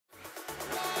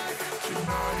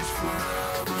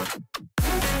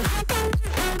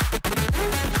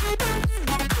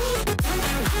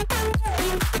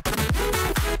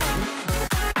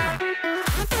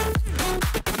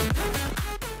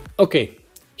Okay,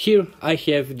 here I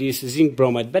have this zinc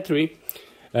bromide battery,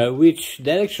 which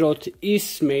the electrode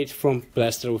is made from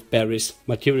plaster of Paris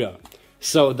material.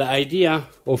 So the idea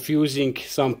of using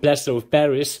some plaster of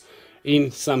Paris in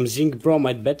some zinc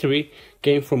bromide battery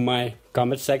came from my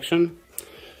comment section,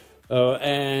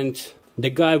 and the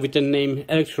guy with the name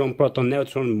electron proton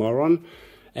neutron moron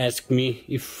asked me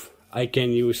if I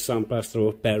can use some plaster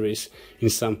of Paris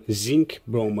in some zinc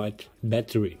bromide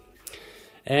battery.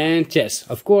 And yes,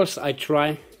 of course I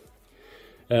try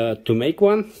to make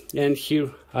one, and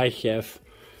here I have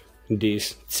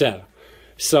this cell.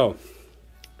 So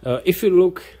if you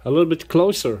look a little bit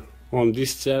closer on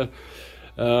this cell,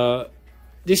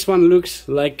 this one looks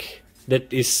like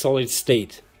that is solid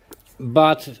state,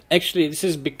 but actually this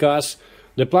is because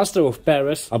the plaster of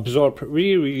Paris absorbs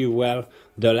really well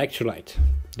the electrolyte.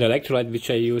 The electrolyte which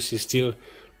I use is still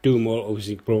 2 mol of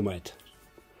zinc bromide.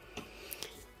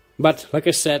 But like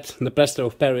I said, the plaster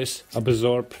of Paris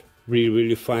absorbs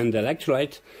really fine the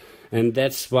electrolyte, and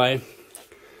that's why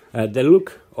the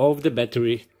look of the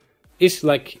battery is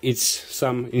like it's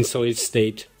some in solid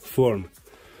state form.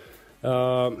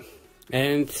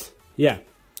 And yeah,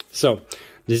 so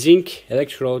the zinc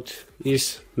electrode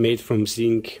is made from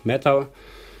zinc metal.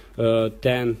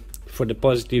 Then for the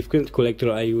positive current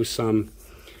collector I use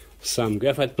some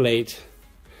graphite plate,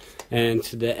 and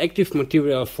the active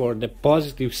material for the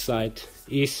positive side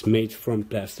is made from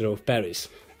plaster of Paris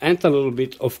and a little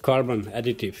bit of carbon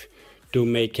additive to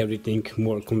make everything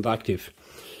more conductive.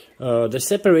 The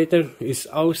separator is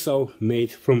also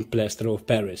made from plaster of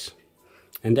Paris,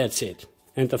 and that's it.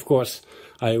 And of course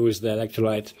I use the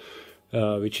electrolyte,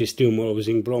 which is 2 mol of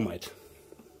zinc bromide.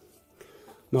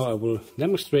 Now I will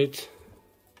demonstrate.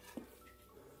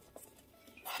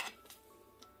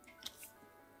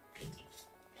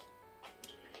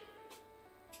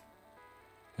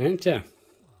 And yeah,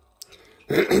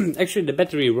 actually the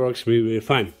battery works really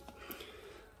fine.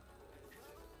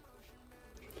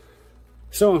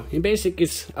 So in basic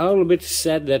it's a little bit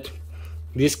sad that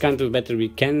this kind of battery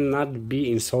cannot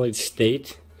be in solid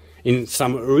state, in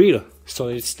some real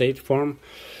solid state form,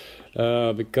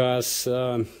 because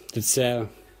the cell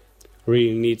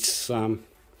really needs some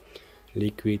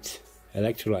liquid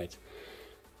electrolyte.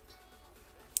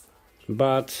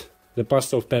 But the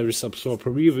plaster of Paris absorbs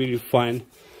really fine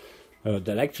the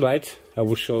electrolyte. I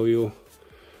will show you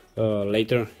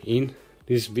later in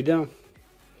this video.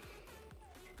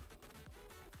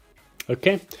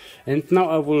 Okay, and now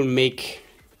I will make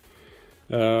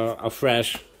a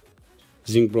fresh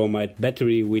zinc bromide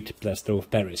battery with plaster of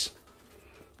Paris.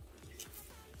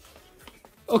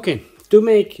 Okay, to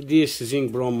make this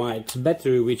zinc bromide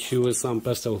battery which uses some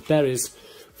plaster of Paris,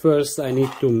 first I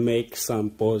need to make some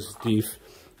positive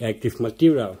active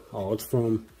material out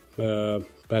from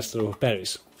plaster of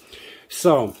Paris.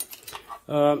 So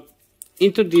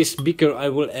into this beaker I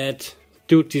will add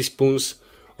 2 teaspoons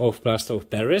of plaster of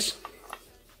Paris.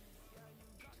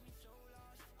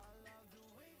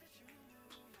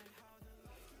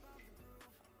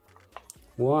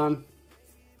 One,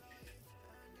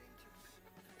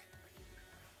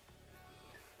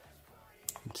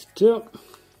 two,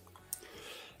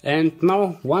 and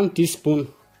now 1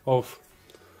 teaspoon of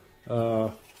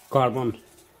carbon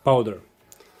powder.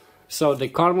 So the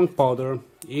carbon powder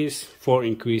is for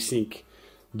increasing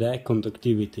the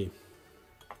conductivity.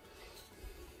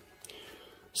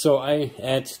 So I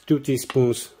add 2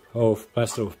 teaspoons of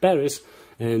plaster of Paris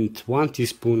and 1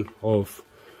 teaspoon of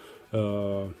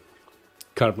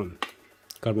carbon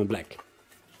black.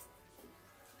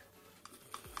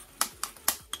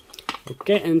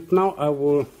 Okay, and now I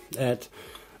will add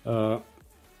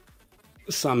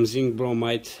some zinc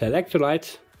bromide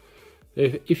electrolyte.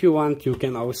 If you want, you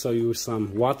can also use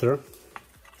some water.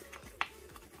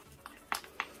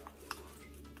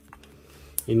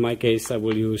 In my case I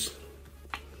will use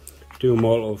 2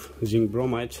 mol of zinc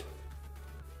bromide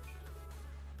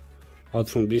out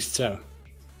from this cell,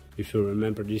 if you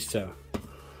remember this cell.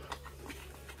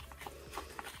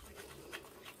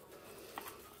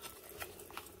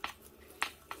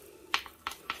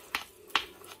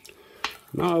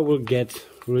 Now I will get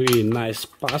really nice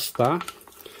pasta,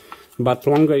 but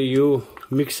longer you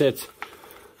mix it,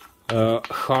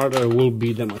 harder will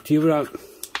be the material.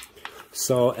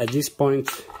 So at this point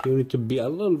you need to be a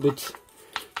little bit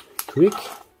quick.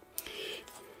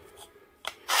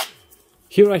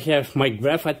 Here I have my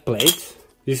graphite plate.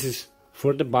 This is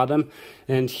for the bottom,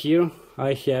 and here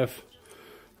I have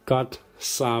cut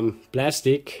some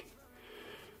plastic.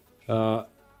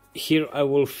 Here I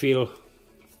will fill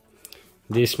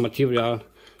this material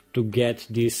to get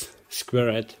this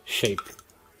squared shape.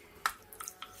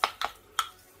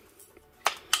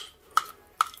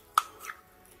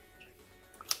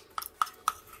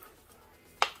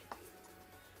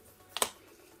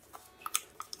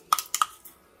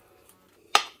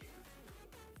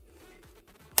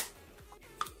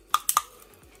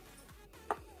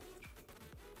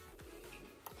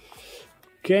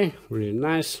 Okay, really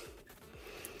nice.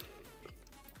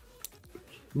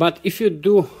 But if you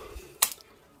do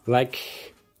like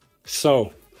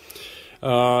so,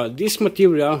 this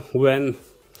material when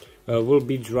will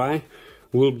be dry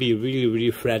will be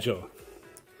really fragile.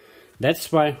 That's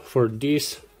why for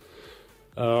this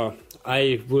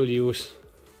I will use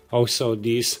also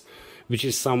this, which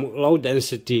is some low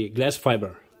density glass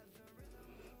fiber.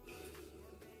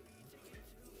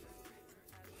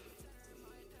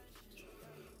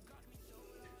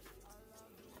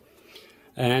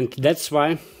 And that's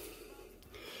why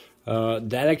the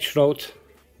electrode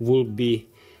will be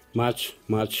much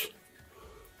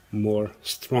more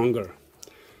stronger.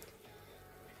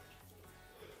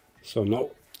 So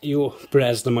now you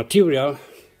press the material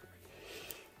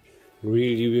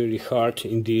really hard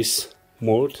in this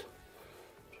mold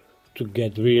to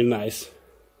get really nice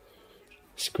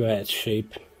squared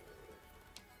shape,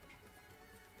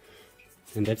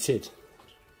 and that's it.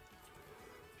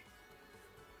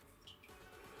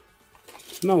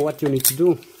 Now what you need to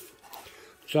do,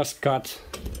 just cut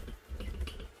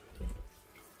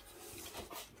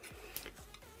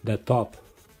the top.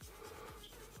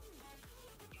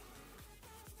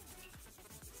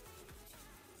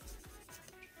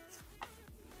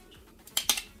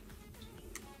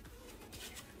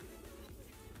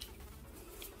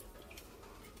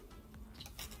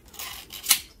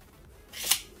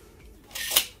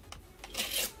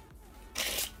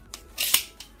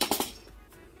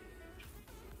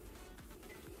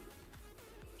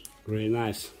 Really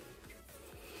nice.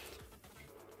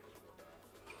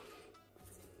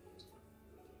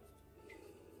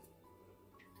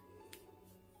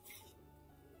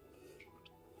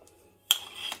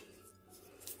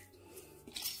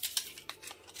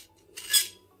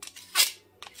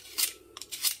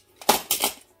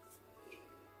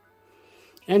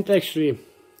 And actually,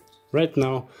 right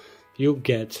now you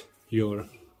get your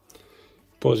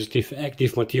positive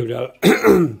active material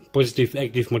positive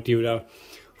active material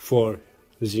for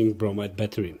zinc bromide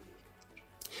battery.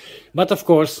 But of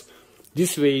course,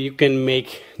 this way you can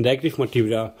make the active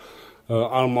material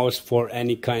almost for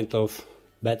any kind of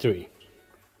battery,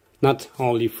 not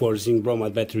only for zinc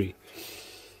bromide battery.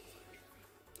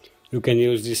 You can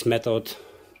use this method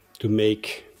to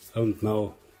make, I don't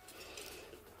know,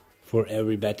 for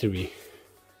every battery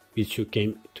which you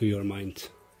came to your mind.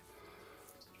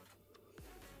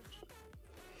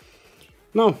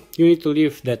 Now you need to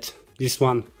leave that this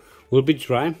one will be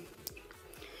dry,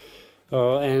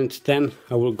 and then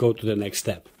I will go to the next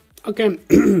step. Okay,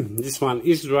 this one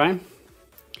is dry,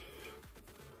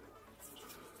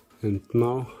 and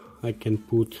now I can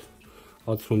put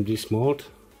out from this mold.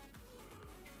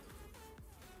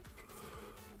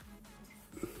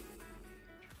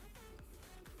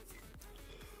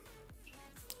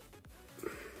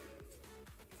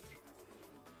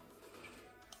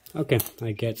 Okay,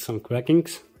 I get some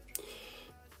crackings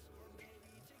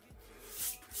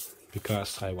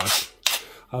because I was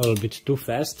a little bit too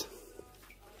fast.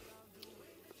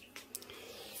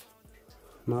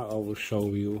 Now I will show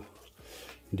you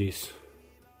this.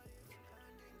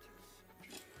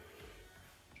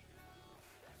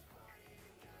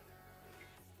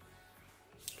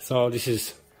 So this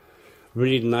is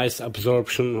really nice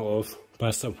absorption of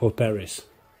plaster for Paris.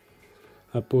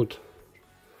 I put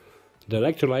the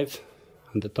electrolyte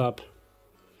on the top.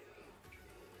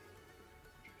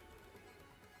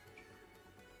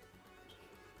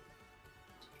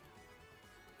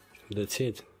 That's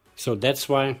it. So that's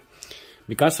why,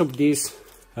 because of this,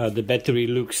 the battery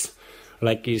looks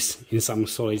like it's in some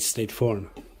solid state form.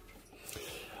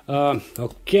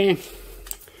 Okay,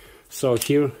 so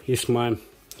here is my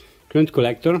current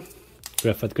collector,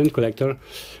 graphite current collector.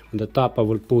 On the top I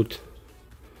will put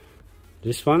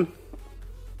this one.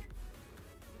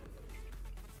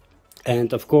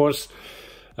 And of course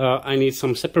I need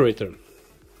some separator.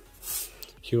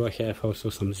 Here I have also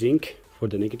some zinc for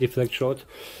the negative electrode,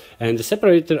 and the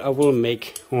separator I will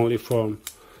make only from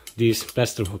this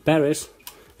plaster of Paris,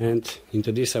 and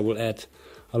into this I will add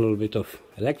a little bit of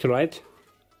electrolyte.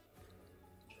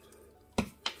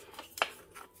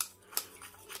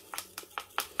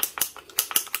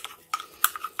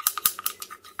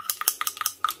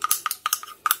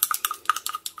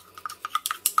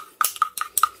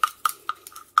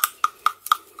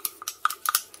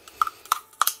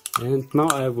 And now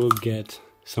I will get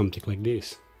something like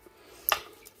this.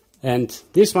 And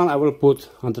this one I will put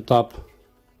on the top.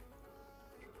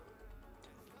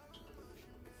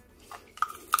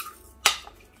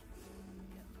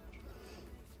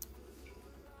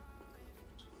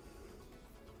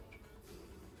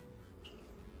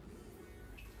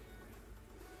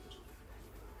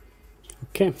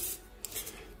 Okay,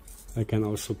 I can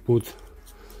also put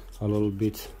a little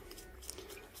bit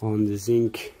on the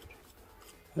zinc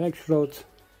electrode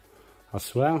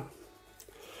as well.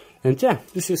 And yeah,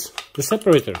 this is the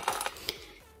separator,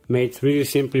 made really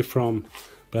simply from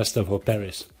plaster of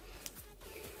Paris.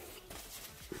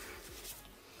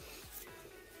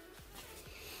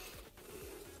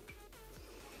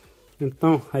 And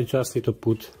now I just need to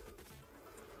put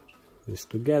this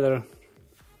together.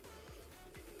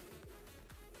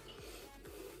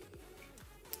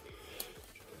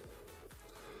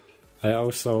 I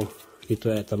also need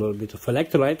to add a little bit of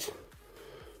electrolyte,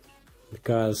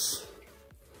 because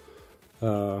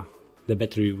the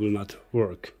battery will not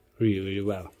work really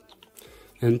well.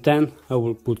 And then I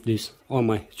will put this on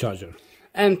my charger.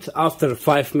 And after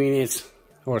 5 minutes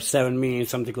or 7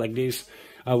 minutes, something like this,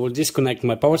 I will disconnect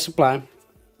my power supply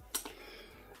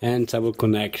and I will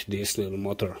connect this little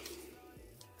motor.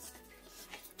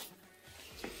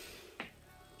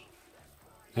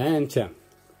 And yeah,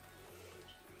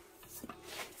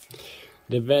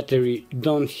 the battery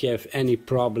don't have any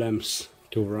problems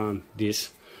to run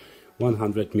this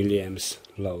 100 milliamps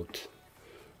load.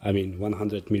 I mean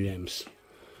 100 milliamps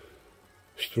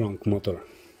strong motor.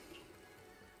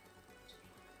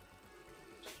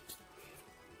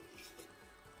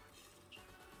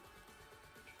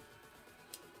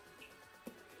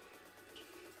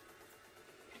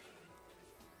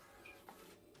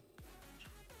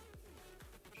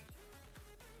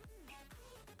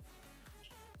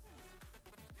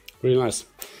 Really nice.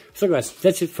 So guys,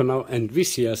 that's it for now, and we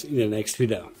see us in the next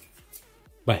video.